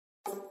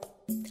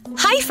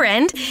Hi,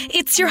 friend.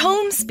 It's your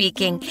home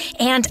speaking,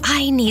 and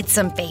I need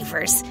some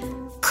favors.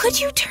 Could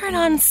you turn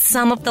on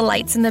some of the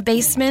lights in the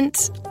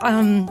basement?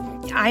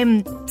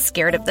 I'm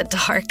scared of the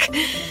dark.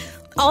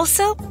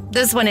 Also,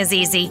 this one is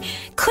easy.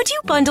 Could you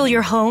bundle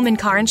your home and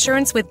car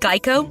insurance with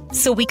Geico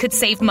so we could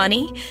save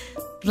money?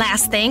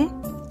 Last thing,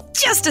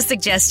 just a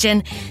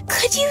suggestion.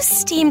 Could you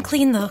steam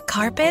clean the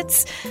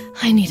carpets?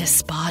 I need a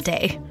spa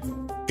day.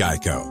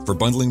 Geico. For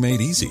bundling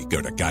made easy, go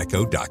to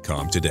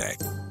geico.com today.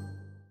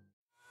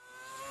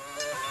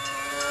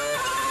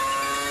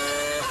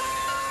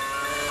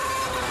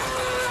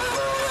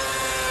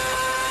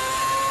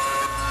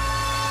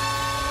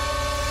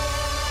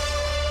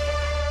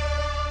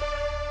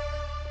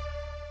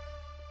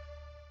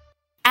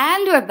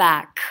 And we're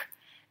back.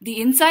 The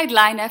Inside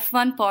Line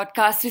F1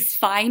 podcast is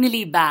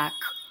finally back.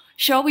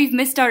 Sure, we've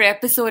missed our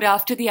episode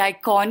after the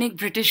iconic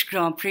British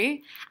Grand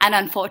Prix, and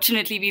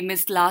unfortunately we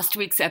missed last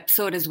week's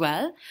episode as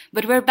well.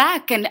 But we're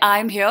back, and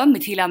I'm here,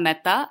 Mithila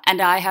Mehta,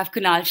 and I have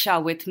Kunal Shah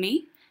with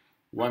me.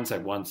 One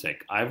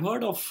sec. I've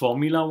heard of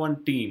Formula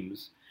One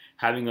teams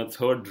having a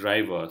third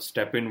driver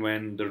step in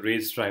when the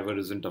race driver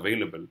isn't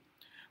available.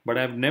 But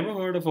I've never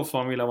heard of a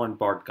Formula One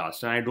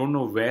podcast, and I don't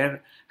know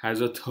where has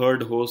a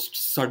third host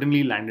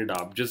suddenly landed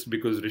up just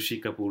because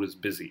Rishi Kapoor is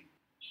busy.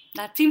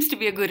 That seems to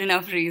be a good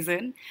enough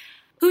reason.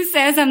 Who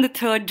says I'm the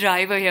third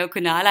driver here,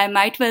 Kunal? I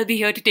might well be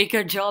here to take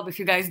your job if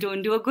you guys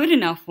don't do a good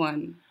enough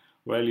one.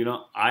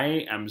 Well,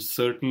 I am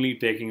certainly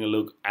taking a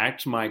look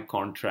at my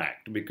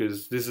contract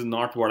because this is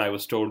not what I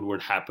was told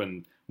would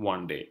happen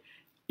one day.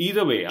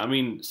 Either way,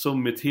 so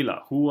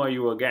Mithila, who are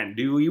you again?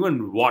 Do you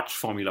even watch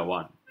Formula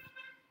One?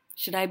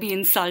 Should I be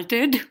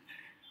insulted?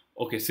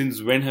 Okay,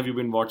 since when have you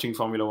been watching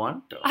Formula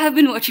One? I have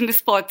been watching the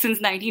sport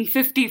since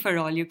 1950 for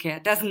all you care.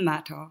 Doesn't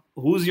matter.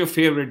 Who's your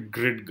favorite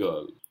grid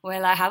girl?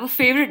 Well, I have a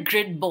favorite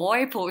grid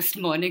boy post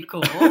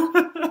Monaco.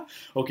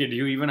 Okay, do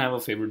you even have a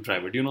favorite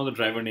driver? Do you know the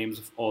driver names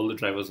of all the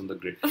drivers on the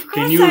grid? Of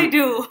course I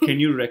do.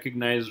 Can you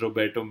recognize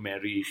Roberto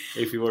Merri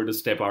if you were to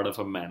step out of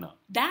a manor?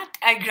 That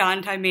I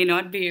grant I may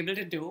not be able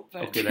to do.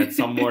 But Okay, that's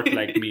somewhat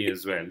like me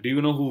as well. Do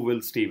you know who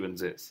Will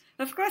Stevens is?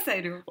 Of course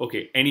I do.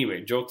 Okay,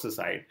 anyway, jokes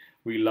aside,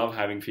 we love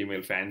having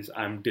female fans.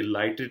 I'm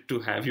delighted to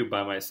have you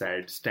by my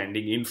side,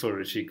 standing in for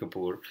Rishi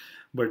Kapoor.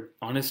 But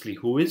honestly,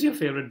 who is your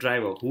favorite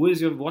driver?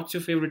 What's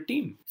your favorite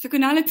team? So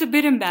Kunal, it's a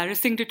bit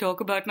embarrassing to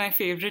talk about my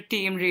favorite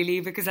team really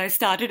because I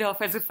started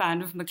off as a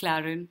fan of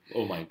McLaren.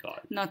 Oh my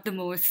God. Not the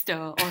most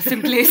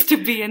awesome place to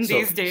be in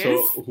these days.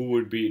 So who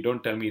would be?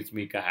 Don't tell me it's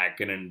Mika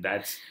Hakkinen.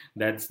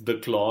 That's the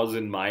clause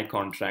in my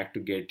contract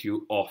to get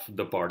you off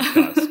the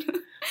podcast.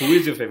 Who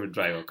is your favorite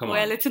driver? Come on.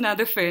 Well, it's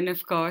another Finn,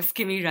 of course,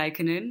 Kimi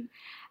Räikkönen.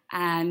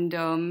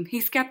 And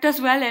he's kept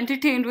us well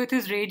entertained with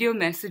his radio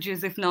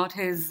messages, if not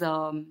his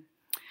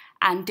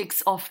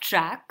antics off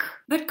track.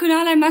 But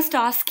Kunal, I must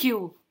ask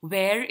you,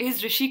 where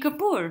is Rishi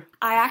Kapoor?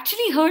 I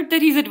actually heard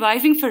that he's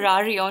advising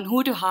Ferrari on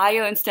who to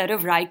hire instead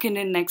of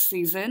Räikkönen next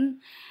season.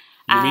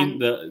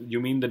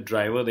 You mean the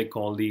driver they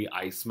call the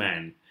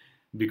Iceman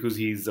because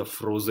he's a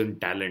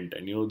frozen talent.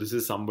 And this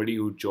is somebody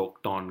who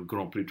joked on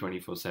Grand Prix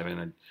 24/7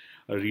 and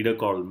a reader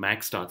called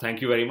Maxstar.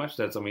 Thank you very much.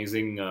 That's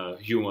amazing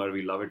humor.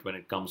 We love it when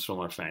it comes from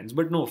our fans.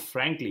 But no,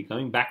 frankly,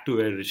 coming back to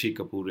where Rishi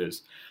Kapoor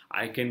is,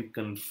 I can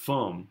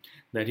confirm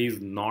that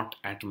he's not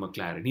at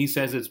McLaren. He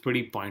says it's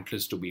pretty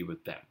pointless to be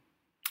with them.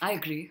 I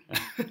agree.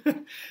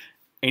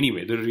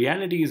 Anyway, the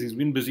reality is he's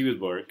been busy with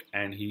work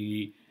and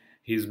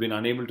he's been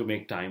unable to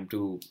make time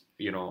to,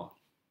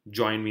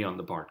 join me on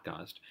the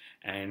podcast.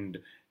 And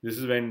this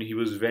is when he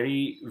was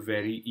very,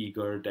 very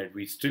eager that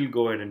we still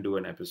go ahead and do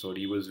an episode.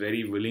 He was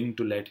very willing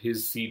to let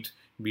his seat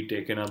be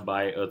taken up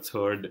by a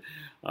third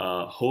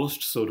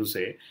host, so to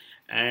say.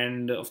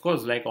 And of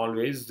course, like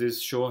always,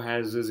 this show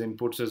has his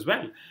inputs as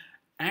well.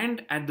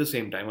 And at the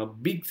same time, a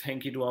big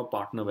thank you to our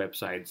partner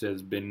websites.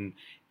 There's been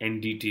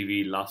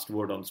NDTV, Last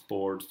Word on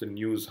Sports, the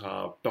News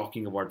Hub,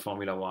 talking about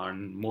Formula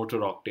One, Motor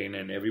Octane,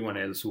 and everyone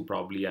else who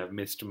probably I've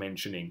missed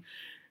mentioning.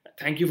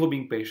 Thank you for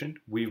being patient.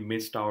 We've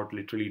missed out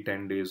literally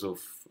 10 days of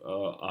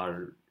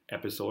our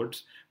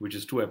episodes, which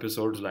is 2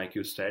 episodes like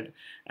you said.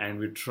 And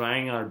we're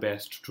trying our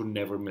best to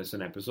never miss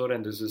an episode.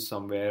 And this is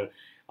somewhere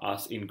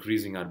us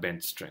increasing our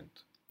bench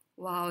strength.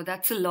 Wow,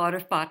 that's a lot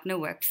of partner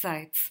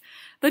websites.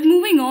 But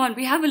moving on,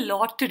 we have a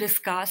lot to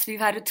discuss. We've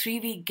had a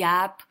 3-week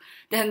gap.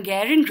 The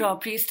Hungarian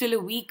Grand Prix is still a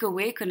week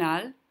away,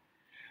 Kunal.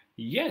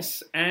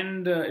 Yes,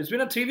 and it's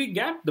been a 3-week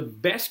gap. The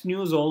best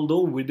news,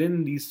 although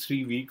within these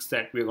 3 weeks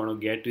that we're going to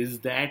get, is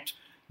that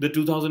the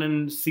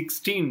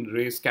 2016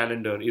 race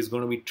calendar is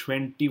going to be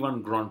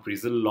 21 Grand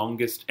Prix, the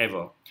longest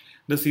ever.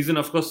 The season,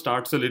 of course,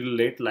 starts a little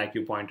late, like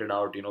you pointed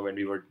out, when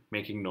we were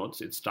making notes.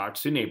 It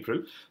starts in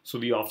April, so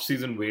the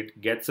off-season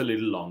wait gets a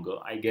little longer.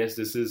 I guess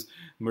this is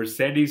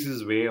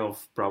Mercedes' way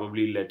of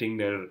probably letting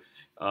their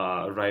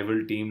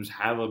rival teams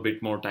have a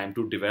bit more time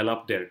to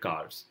develop their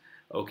cars.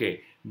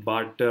 Okay,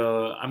 but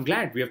I'm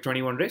glad we have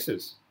 21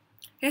 races.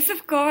 Yes,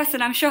 of course,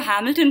 and I'm sure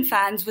Hamilton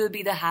fans will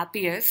be the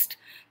happiest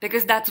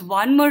because that's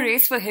one more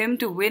race for him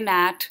to win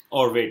at.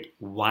 Or wait,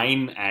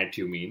 wine at,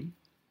 you mean?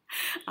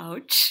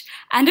 Ouch.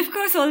 And of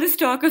course, all this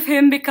talk of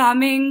him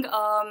becoming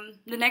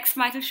the next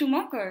Michael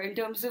Schumacher in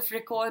terms of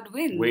record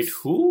wins. Wait,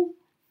 who?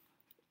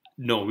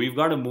 No, we've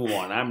got to move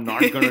on. I'm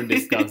not going to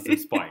discuss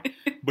this point.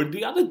 But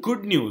the other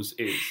good news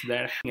is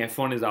that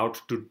F1 is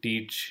out to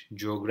teach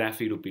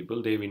geography to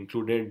people. They've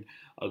included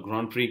a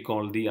Grand Prix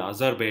called the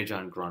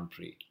Azerbaijan Grand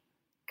Prix.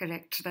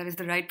 Correct. That is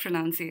the right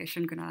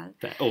pronunciation, Kunal.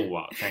 Oh,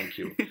 wow. Thank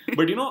you.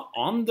 But,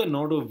 on the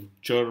note of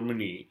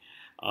Germany,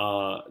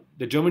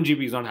 the German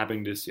GP is not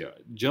happening this year.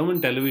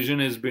 German television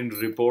has been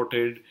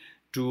reported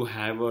to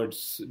have a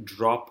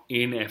drop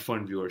in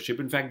F1 viewership.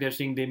 In fact, they're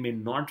saying they may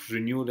not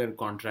renew their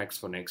contracts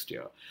for next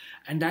year.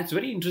 And that's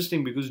very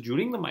interesting because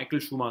during the Michael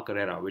Schumacher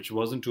era, which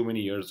wasn't too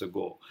many years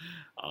ago,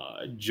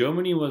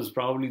 Germany was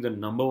probably the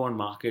number one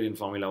market in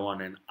Formula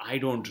One. And I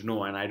don't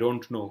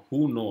know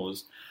who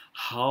knows,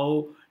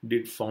 how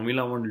did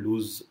Formula One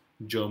lose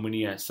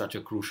Germany as such a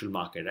crucial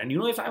market? And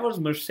if I was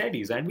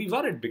Mercedes, I'd be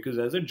worried because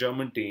as a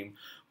German team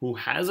who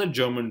has a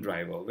German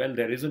driver, well,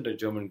 there isn't a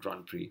German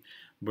Grand Prix,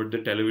 but the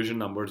television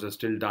numbers are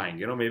still dying.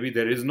 Maybe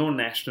there is no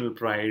national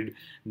pride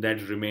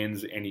that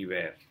remains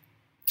anywhere.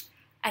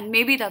 And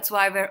maybe that's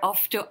why we're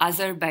off to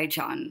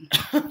Azerbaijan.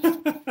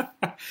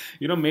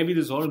 Maybe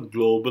this whole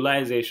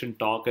globalization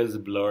talk has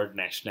blurred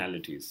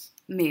nationalities.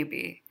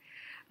 Maybe.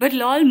 But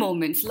lol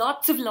moments,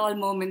 lots of lol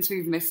moments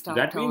we've missed out on.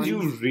 That means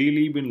you've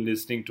really been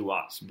listening to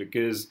us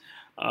because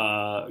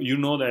you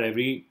know that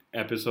every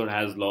episode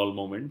has lol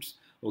moments.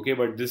 Okay,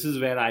 but this is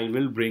where I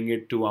will bring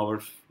it to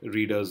our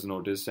readers'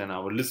 notice and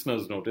our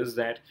listeners' notice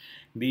that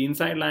the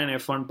Inside Line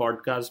F1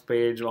 podcast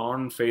page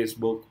on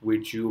Facebook,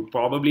 which you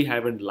probably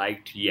haven't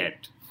liked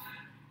yet,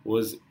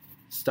 was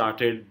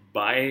started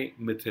by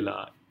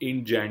Mithila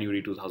in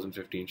January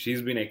 2015.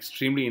 She's been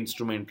extremely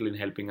instrumental in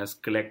helping us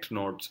collect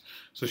notes.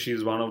 So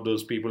she's one of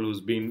those people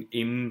who's been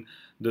in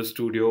the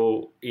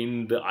studio,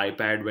 in the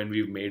iPad when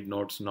we've made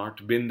notes,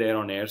 not been there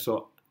on air.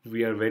 So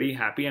we are very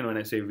happy, and when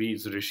I say we,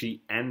 it's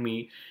Rishi and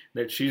me,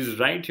 that she's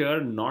right here,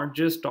 not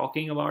just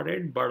talking about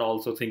it, but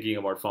also thinking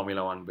about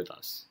Formula One with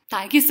us.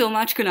 Thank you so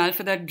much, Kunal,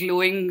 for that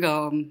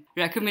glowing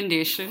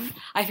recommendation.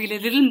 I feel a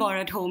little more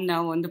at home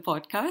now on the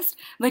podcast.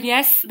 But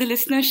yes, the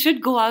listeners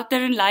should go out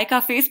there and like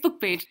our Facebook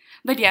page.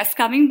 But yes,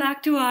 coming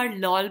back to our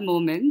lol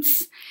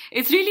moments,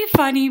 it's really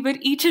funny, but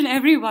each and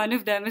every one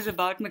of them is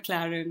about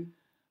McLaren.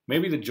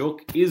 Maybe the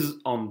joke is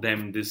on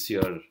them this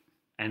year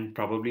and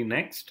probably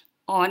next.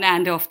 On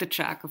and off the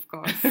track, of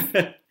course.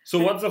 So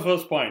what's the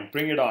first point?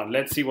 Bring it on.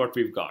 Let's see what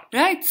we've got.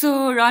 Right,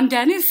 so Ron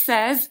Dennis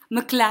says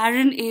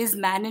McLaren is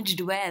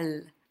managed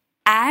well.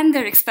 And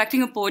they're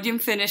expecting a podium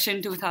finish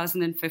in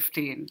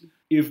 2015.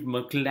 If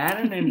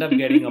McLaren end up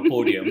getting a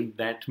podium,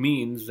 that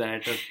means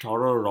that a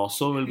Toro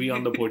Rosso will be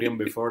on the podium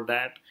before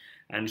that.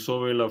 And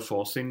so will a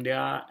Force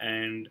India.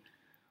 And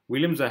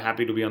Williams are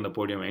happy to be on the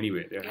podium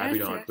anyway. They're happy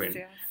to not win.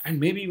 Yes. And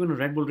maybe even a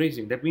Red Bull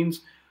Racing. That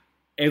means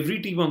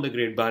every team on the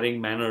grid, barring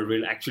Manor,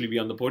 will actually be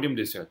on the podium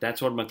this year.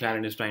 That's what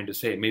McLaren is trying to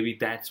say. Maybe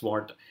that's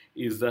what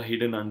is the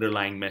hidden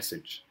underlying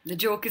message. The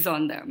joke is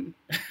on them.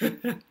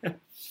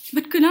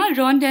 But Kunal,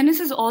 Ron Dennis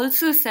has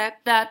also said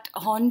that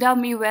Honda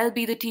may well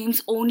be the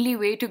team's only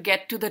way to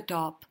get to the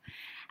top,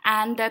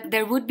 and that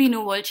there would be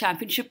no World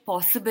Championship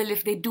possible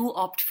if they do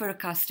opt for a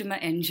customer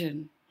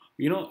engine.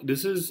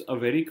 This is a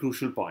very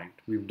crucial point.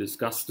 We've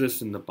discussed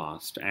this in the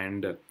past,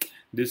 and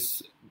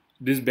this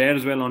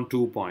bears well on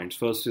 2 points.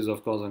 First is,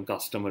 of course, on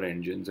customer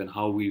engines and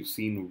how we've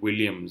seen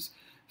Williams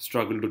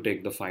struggle to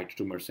take the fight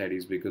to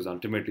Mercedes because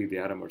ultimately they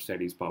are a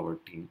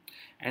Mercedes-powered team.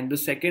 And the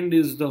second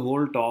is the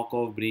whole talk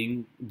of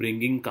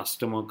bringing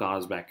customer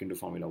cars back into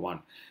Formula One.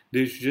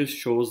 This just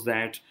shows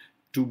that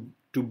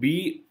to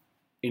be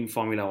in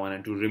Formula One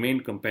and to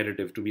remain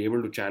competitive, to be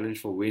able to challenge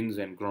for wins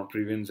and Grand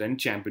Prix wins and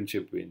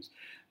championship wins,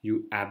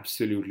 you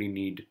absolutely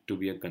need to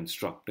be a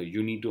constructor.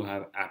 You need to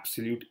have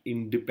absolute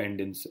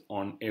independence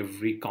on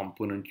every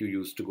component you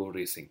use to go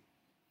racing.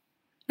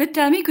 But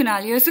tell me,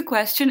 Kunal, here's a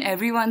question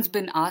everyone's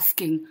been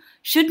asking.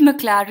 Should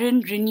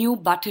McLaren renew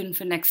Button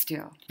for next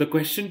year? The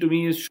question to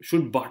me is,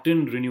 should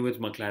Button renew with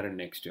McLaren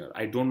next year?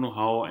 I don't know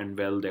how and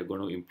well they're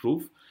going to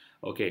improve.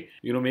 Okay,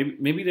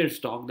 maybe there's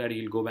talk that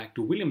he'll go back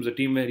to Williams, a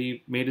team where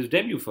he made his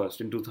debut first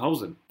in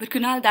 2000. But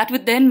Kunal, that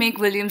would then make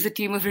Williams a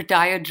team of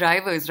retired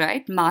drivers,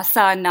 right?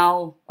 Massa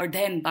now, or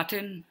then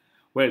Button.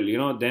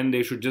 Well, then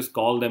they should just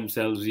call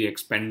themselves the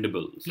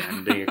Expendables,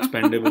 and the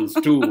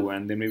Expendables 2,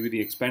 and then maybe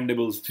the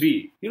Expendables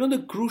 3.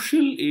 The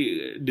crucial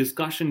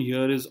discussion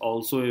here is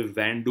also if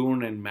Van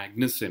Doorn and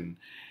Magnussen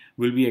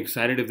will be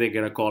excited if they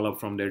get a call-up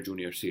from their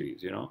junior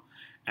series,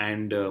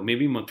 And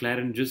maybe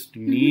McLaren just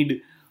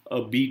need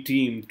a B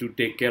team to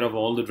take care of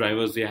all the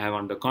drivers they have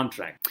under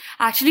contract.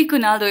 Actually,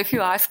 Kunal, though, if you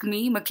ask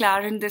me,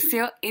 McLaren this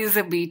year is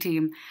a B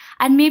team.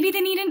 And maybe they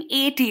need an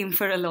A team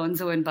for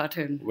Alonso and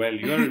Button. Well,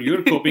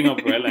 you're coping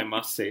up well, I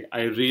must say.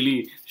 I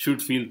really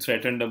should feel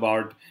threatened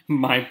about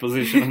my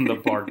position on the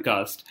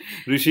podcast.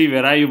 Rishi,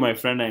 where are you, my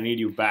friend? I need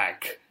you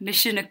back.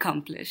 Mission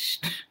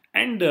accomplished.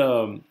 And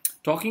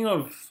talking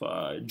of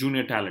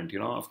junior talent,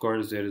 of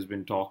course, there has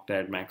been talk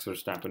that Max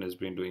Verstappen has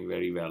been doing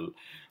very well.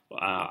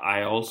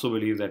 I also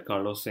believe that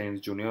Carlos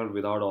Sainz Jr.,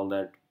 without all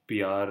that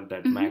PR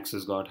that Max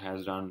has got,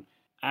 has done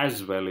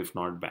as well, if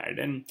not bad.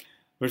 And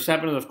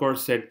Verstappen, of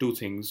course, said two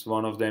things.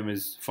 One of them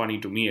is funny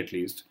to me, at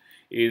least.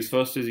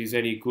 First is he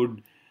said he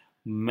could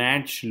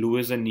match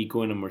Lewis and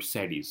Nico in a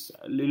Mercedes.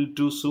 A little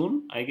too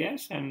soon, I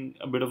guess, and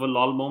a bit of a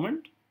lol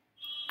moment.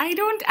 I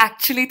don't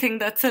actually think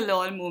that's a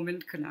lol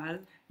moment, Kunal.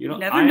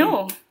 Never I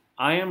know.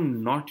 I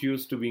am not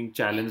used to being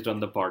challenged on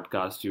the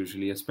podcast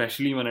usually,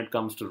 especially when it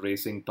comes to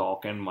racing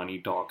talk and money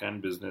talk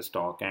and business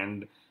talk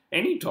and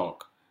any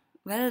talk.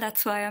 Well,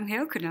 that's why I'm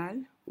here,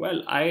 Kunal.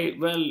 Well,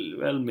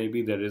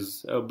 maybe there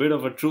is a bit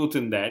of a truth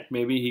in that.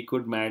 Maybe he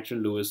could match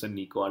Lewis and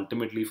Nico.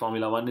 Ultimately,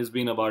 Formula One has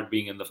been about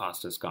being in the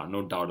fastest car,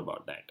 no doubt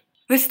about that.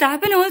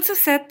 Verstappen also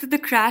said that the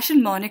crash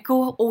in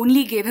Monaco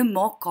only gave him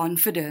more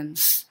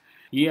confidence.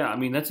 Yeah, I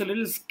mean, that's a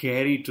little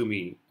scary to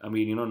me. I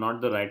mean, not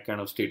the right kind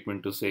of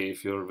statement to say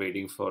if you're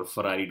waiting for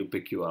Ferrari to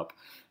pick you up.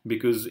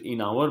 Because in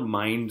our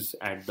minds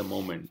at the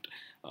moment,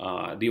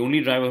 the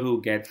only driver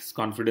who gets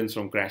confidence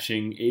from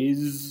crashing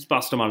is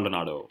Pastor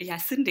Maldonado.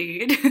 Yes,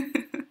 indeed.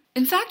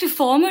 In fact, a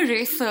former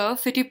racer,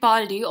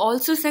 Fittipaldi,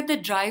 also said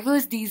that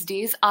drivers these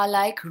days are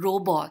like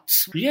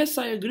robots. Yes,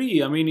 I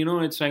agree. I mean,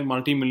 it's like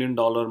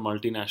multi-million-dollar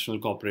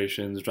multinational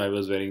corporations,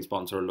 drivers wearing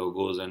sponsor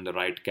logos and the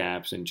right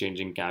caps and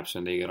changing caps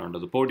when they get onto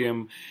the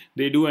podium.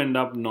 They do end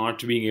up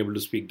not being able to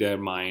speak their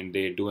mind.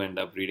 They do end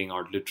up reading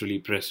out literally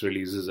press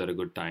releases at a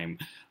good time.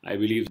 I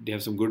believe they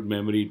have some good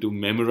memory to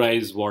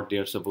memorize what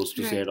they're supposed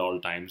to say at all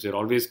times. They're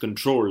always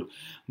controlled.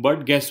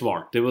 But guess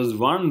what? There was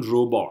one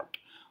robot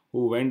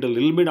who went a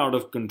little bit out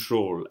of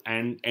control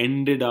and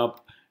ended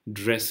up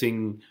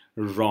dressing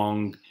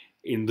wrong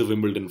in the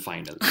Wimbledon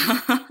final.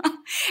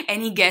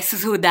 Any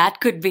guesses who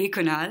that could be,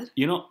 Kunal?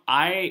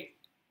 I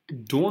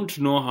don't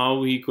know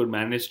how he could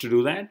manage to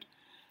do that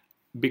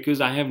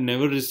because I have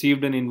never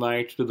received an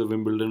invite to the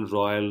Wimbledon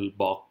Royal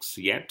box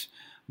yet,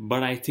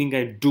 but I think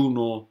I do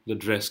know the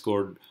dress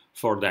code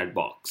for that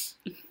box.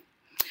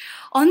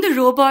 On the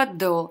robot,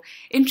 though,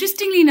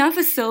 interestingly enough,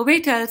 a survey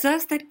tells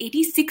us that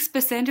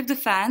 86% of the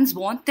fans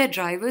want their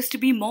drivers to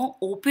be more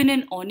open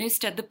and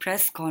honest at the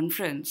press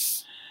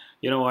conference.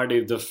 You know what?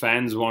 If the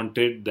fans want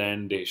it,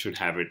 then they should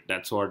have it.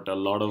 That's what a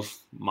lot of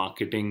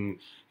marketing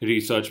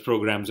research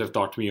programs have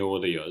taught me over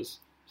the years.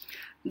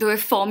 Though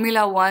if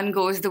Formula One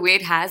goes the way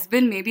it has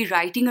been, maybe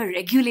writing a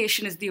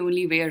regulation is the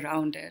only way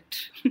around it.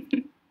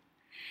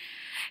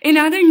 In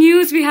other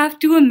news, we have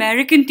 2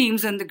 American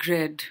teams on the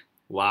grid.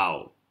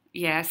 Wow.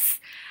 Yes.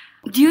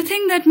 Do you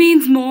think that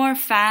means more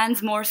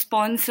fans, more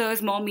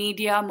sponsors, more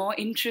media, more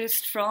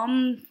interest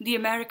from the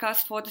Americas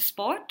for the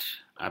sport?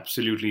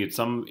 Absolutely. It's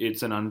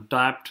an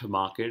untapped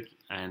market,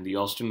 and the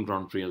Austin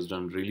Grand Prix has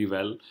done really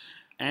well.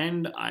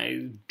 And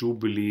I do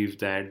believe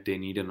that they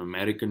need an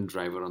American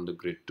driver on the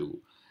grid too.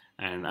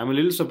 And I'm a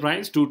little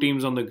surprised, 2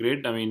 teams on the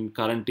grid. I mean,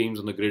 current teams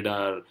on the grid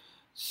are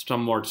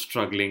somewhat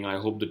struggling. I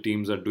hope the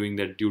teams are doing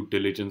their due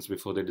diligence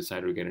before they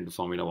decide to get into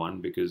Formula One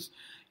because,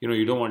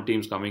 you don't want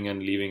teams coming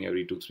and leaving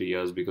every 2-3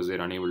 years because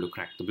they're unable to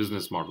crack the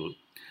business model.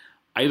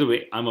 Either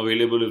way, I'm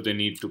available if they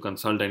need to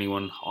consult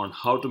anyone on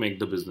how to make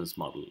the business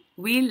model.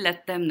 We'll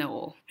let them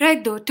know.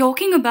 Right, though,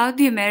 talking about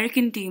the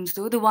American teams,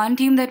 though, the one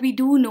team that we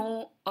do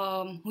know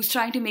who's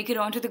trying to make it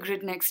onto the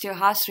grid next year,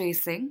 Haas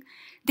Racing,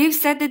 they've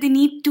said that they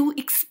need 2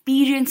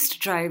 experienced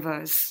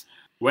drivers.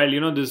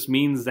 Well, this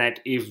means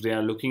that if they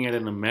are looking at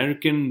an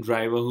American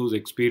driver who's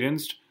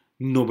experienced,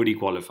 nobody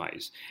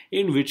qualifies.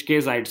 In which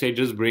case, I'd say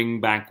just bring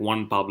back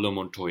one Pablo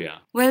Montoya.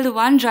 Well, the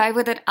one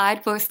driver that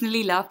I'd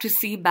personally love to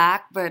see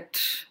back,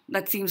 but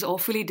that seems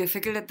awfully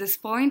difficult at this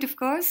point, of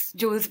course,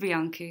 Jules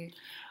Bianchi.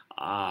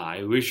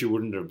 I wish you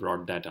wouldn't have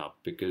brought that up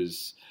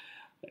because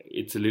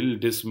it's a little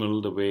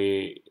dismal the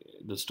way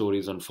the story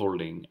is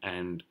unfolding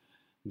and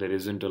there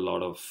isn't a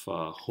lot of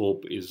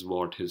hope is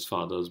what his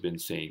father's been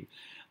saying.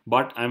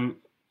 But I'm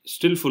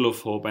still full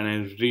of hope and I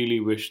really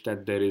wish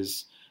that there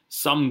is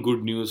some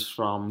good news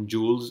from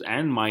Jules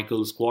and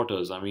Michael's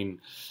quarters. I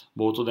mean,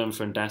 both of them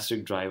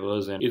fantastic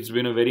drivers and it's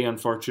been a very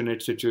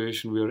unfortunate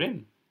situation we're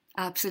in.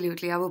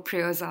 Absolutely. Our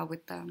prayers are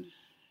with them.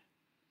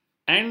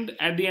 And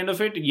at the end of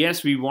it,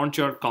 yes, we want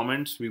your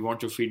comments, we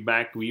want your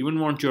feedback, we even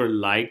want your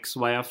likes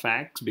via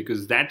facts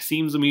because that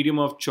seems a medium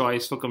of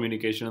choice for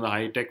communication in the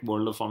high-tech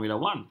world of Formula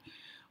One.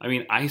 I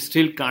mean, I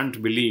still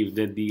can't believe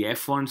that the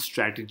F1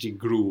 strategy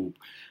group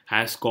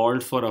has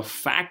called for a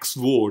fax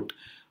vote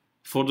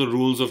for the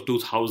rules of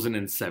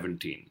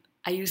 2017.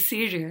 Are you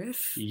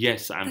serious?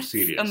 Yes, I'm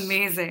serious.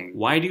 Amazing.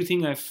 Why do you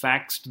think I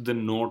faxed the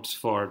notes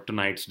for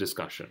tonight's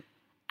discussion?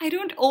 I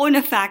don't own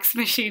a fax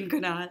machine,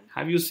 Kunal.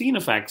 Have you seen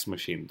a fax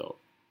machine, though?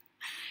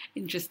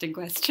 Interesting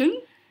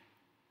question.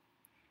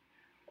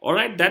 All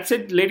right, that's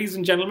it, ladies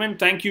and gentlemen.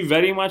 Thank you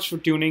very much for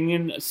tuning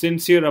in.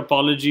 Sincere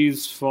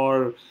apologies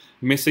for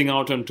missing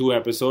out on 2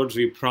 episodes.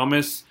 We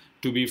promise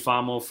to be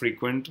far more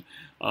frequent.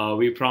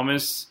 We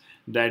promise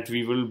that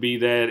we will be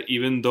there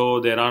even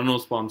though there are no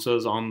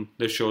sponsors on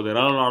the show. There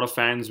are a lot of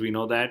fans, we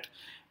know that.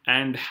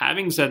 And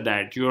having said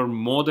that, you're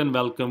more than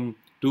welcome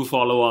to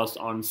follow us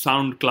on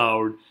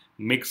SoundCloud,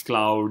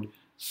 Mixcloud,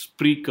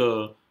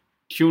 Spreaker,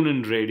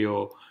 TuneIn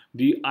Radio,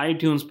 the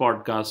iTunes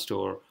Podcast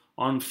Store,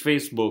 on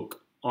Facebook,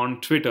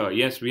 on Twitter.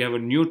 Yes, we have a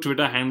new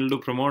Twitter handle to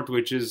promote,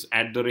 which is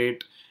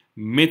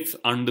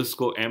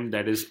 @myth_m.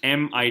 That is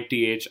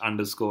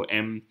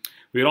MITH_M.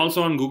 We're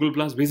also on Google+.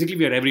 Basically,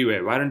 we are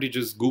everywhere. Why don't you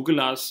just Google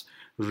us,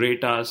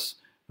 rate us,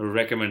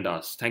 recommend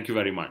us. Thank you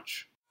very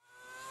much.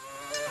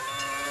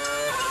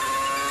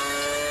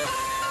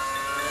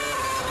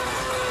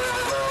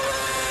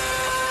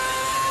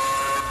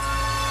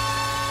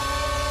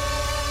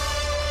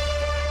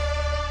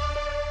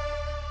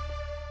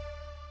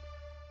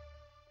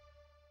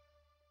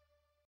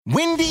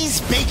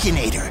 Wendy's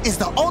Baconator is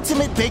the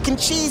ultimate bacon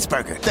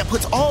cheeseburger that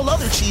puts all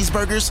other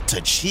cheeseburgers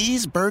to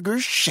cheeseburger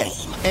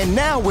shame. And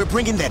now we're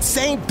bringing that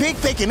same big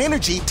bacon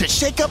energy to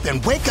shake up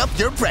and wake up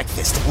your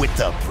breakfast with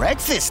the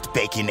Breakfast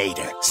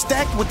Baconator.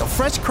 Stacked with the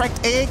fresh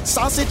cracked egg,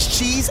 sausage,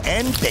 cheese,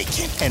 and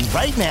bacon. And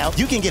right now,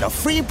 you can get a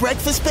free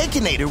Breakfast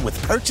Baconator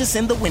with purchase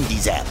in the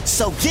Wendy's app.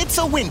 So get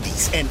to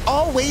Wendy's and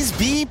always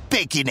be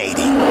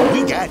baconating.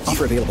 We got you.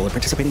 Offer available at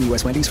participating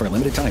U.S. Wendy's for a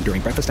limited time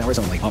during breakfast hours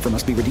only. Offer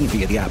must be redeemed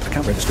via the app.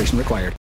 Account registration required.